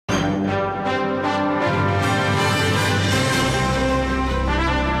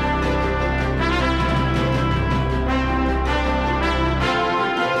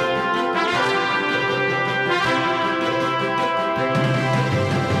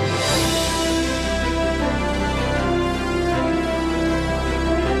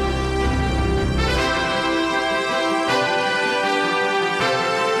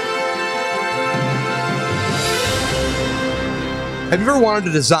Have you ever wanted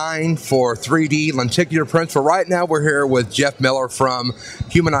to design for 3D lenticular prints? Well, right now we're here with Jeff Miller from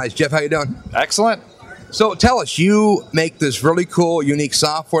Humanize. Jeff, how you doing? Excellent. So tell us, you make this really cool, unique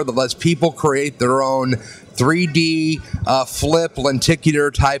software that lets people create their own 3D flip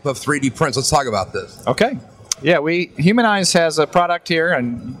lenticular type of 3D prints. Let's talk about this. Okay. Yeah, Humanize has a product here,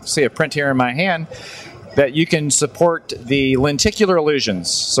 and you see a print here in my hand, that you can support the lenticular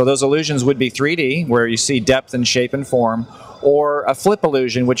illusions. So those illusions would be 3D, where you see depth and shape and form, or a flip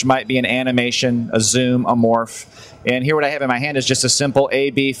illusion, which might be an animation, a zoom, a morph. And here what I have in my hand is just a simple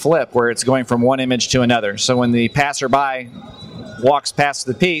A-B flip, where it's going from one image to another. So when the passerby walks past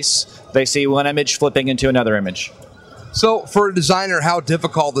the piece, they see one image flipping into another image. So for a designer, how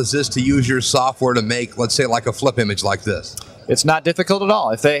difficult is this to use your software to make, let's say, like a flip image like this? It's not difficult at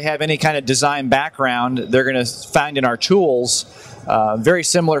all. If they have any kind of design background, they're going to find in our tools very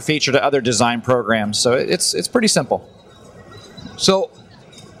similar feature to other design programs. So it's pretty simple. So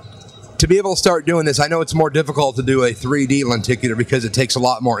to be able to start doing this, I know it's more difficult to do a 3D lenticular because it takes a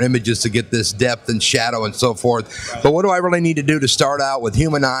lot more images to get this depth and shadow and so forth. Right. But what do I really need to do to start out with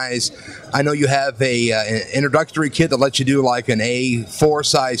Humanize? I know you have an introductory kit that lets you do like an A4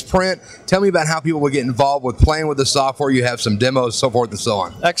 size print. Tell me about how people will get involved with playing with the software. You have some demos, so forth and so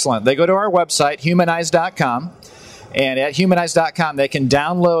on. Excellent. They go to our website, humanize.com. And at humanize.com, they can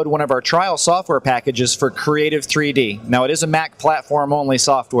download one of our trial software packages for Creative 3D. Now, it is a Mac platform-only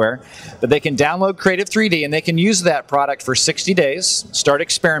software, but they can download Creative 3D, and they can use that product for 60 days, start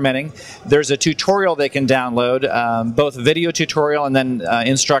experimenting. There's a tutorial they can download, both a video tutorial and then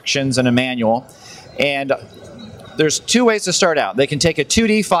instructions and a manual. And there's two ways to start out. They can take a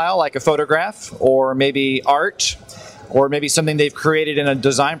 2D file, like a photograph, or maybe art, or maybe something they've created in a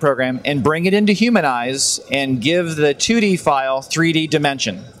design program, and bring it into Humanize and give the 2D file 3D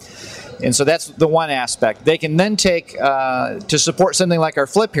dimension. And so that's the one aspect. They can then take, to support something like our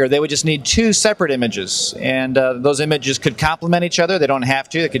flip here, they would just need two separate images. And those images could complement each other. They don't have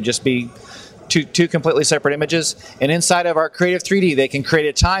to. It could just be two completely separate images. And inside of our Creative 3D, they can create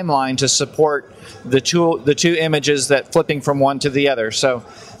a timeline to support the two images that flipping from one to the other. So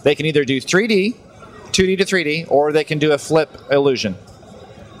they can either do 3D, 2D to 3D, or they can do a flip illusion.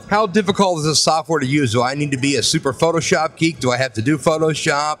 How difficult is this software to use? Do I need to be a super Photoshop geek? Do I have to do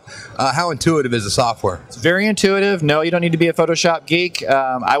Photoshop? How intuitive is the software? It's very intuitive. No, you don't need to be a Photoshop geek.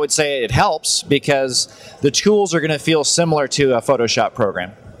 I would say it helps because the tools are going to feel similar to a Photoshop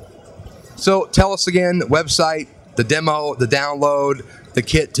program. So tell us again, website, the demo, the download, the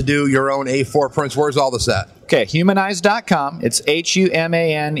kit to do your own A4 prints. Where's all this at? Okay, humanize.com. It's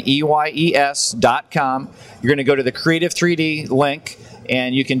HUMANEYES.com. You're going to go to the Creative 3D link,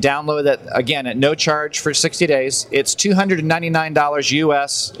 and you can download that, again, at no charge for 60 days. It's $299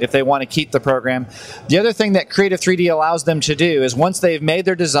 US if they want to keep the program. The other thing that Creative 3D allows them to do is once they've made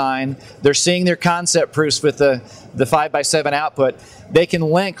their design, they're seeing their concept proofs with the 5x7 output, they can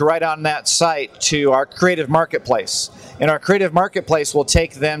link right on that site to our Creative Marketplace. And our Creative Marketplace will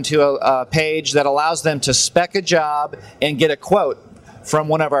take them to a page that allows them to spec a job and get a quote from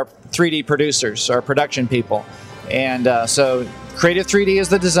one of our 3D producers, our production people. And so Creative 3D is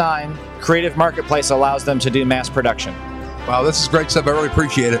the design. Creative Marketplace allows them to do mass production. Wow, this is great stuff. I really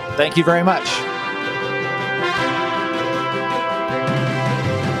appreciate it. Thank you very much.